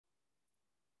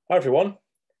Hi everyone,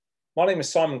 my name is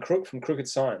Simon Crook from Crooked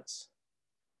Science.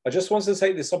 I just wanted to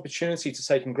take this opportunity to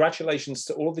say congratulations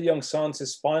to all of the young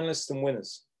scientists, finalists and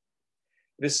winners.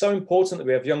 It is so important that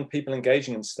we have young people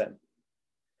engaging in STEM.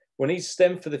 We need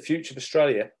STEM for the future of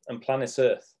Australia and planet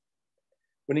Earth.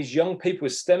 We need young people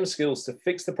with STEM skills to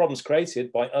fix the problems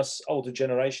created by us older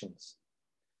generations.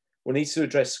 We need to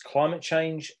address climate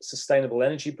change, sustainable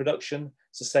energy production,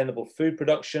 sustainable food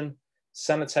production,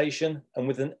 sanitation, and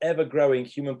with an ever-growing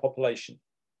human population.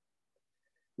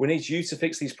 We need you to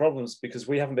fix these problems because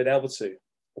we haven't been able to,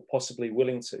 or possibly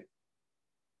willing to.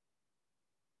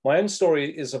 My own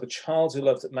story is of a child who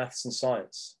loved maths and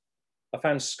science. I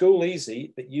found school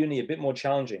easy, but uni a bit more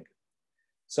challenging.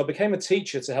 So I became a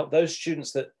teacher to help those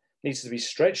students that needed to be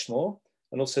stretched more,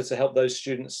 and also to help those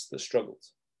students that struggled.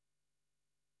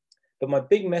 But my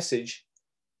big message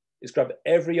is grab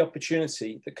every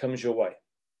opportunity that comes your way.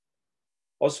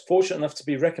 I was fortunate enough to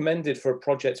be recommended for a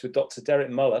project with Dr. Derek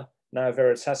Muller, now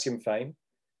Veritasium fame,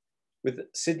 with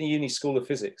Sydney Uni School of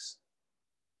Physics.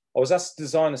 I was asked to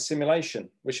design a simulation,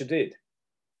 which I did.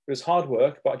 It was hard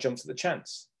work, but I jumped at the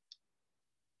chance.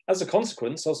 As a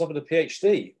consequence, I was offered a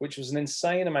PhD, which was an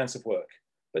insane amount of work,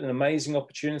 but an amazing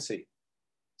opportunity.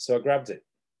 So I grabbed it.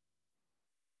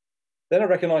 Then I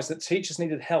recognized that teachers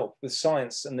needed help with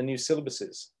science and the new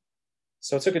syllabuses.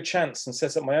 So I took a chance and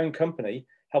set up my own company,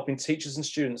 helping teachers and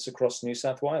students across New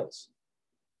South Wales.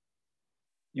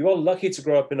 You are lucky to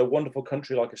grow up in a wonderful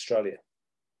country like Australia.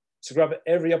 So grab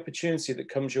every opportunity that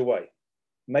comes your way.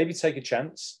 Maybe take a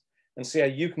chance and see how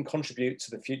you can contribute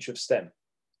to the future of STEM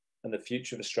and the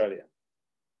future of Australia.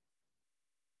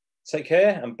 Take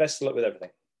care and best of luck with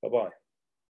everything. Bye-bye.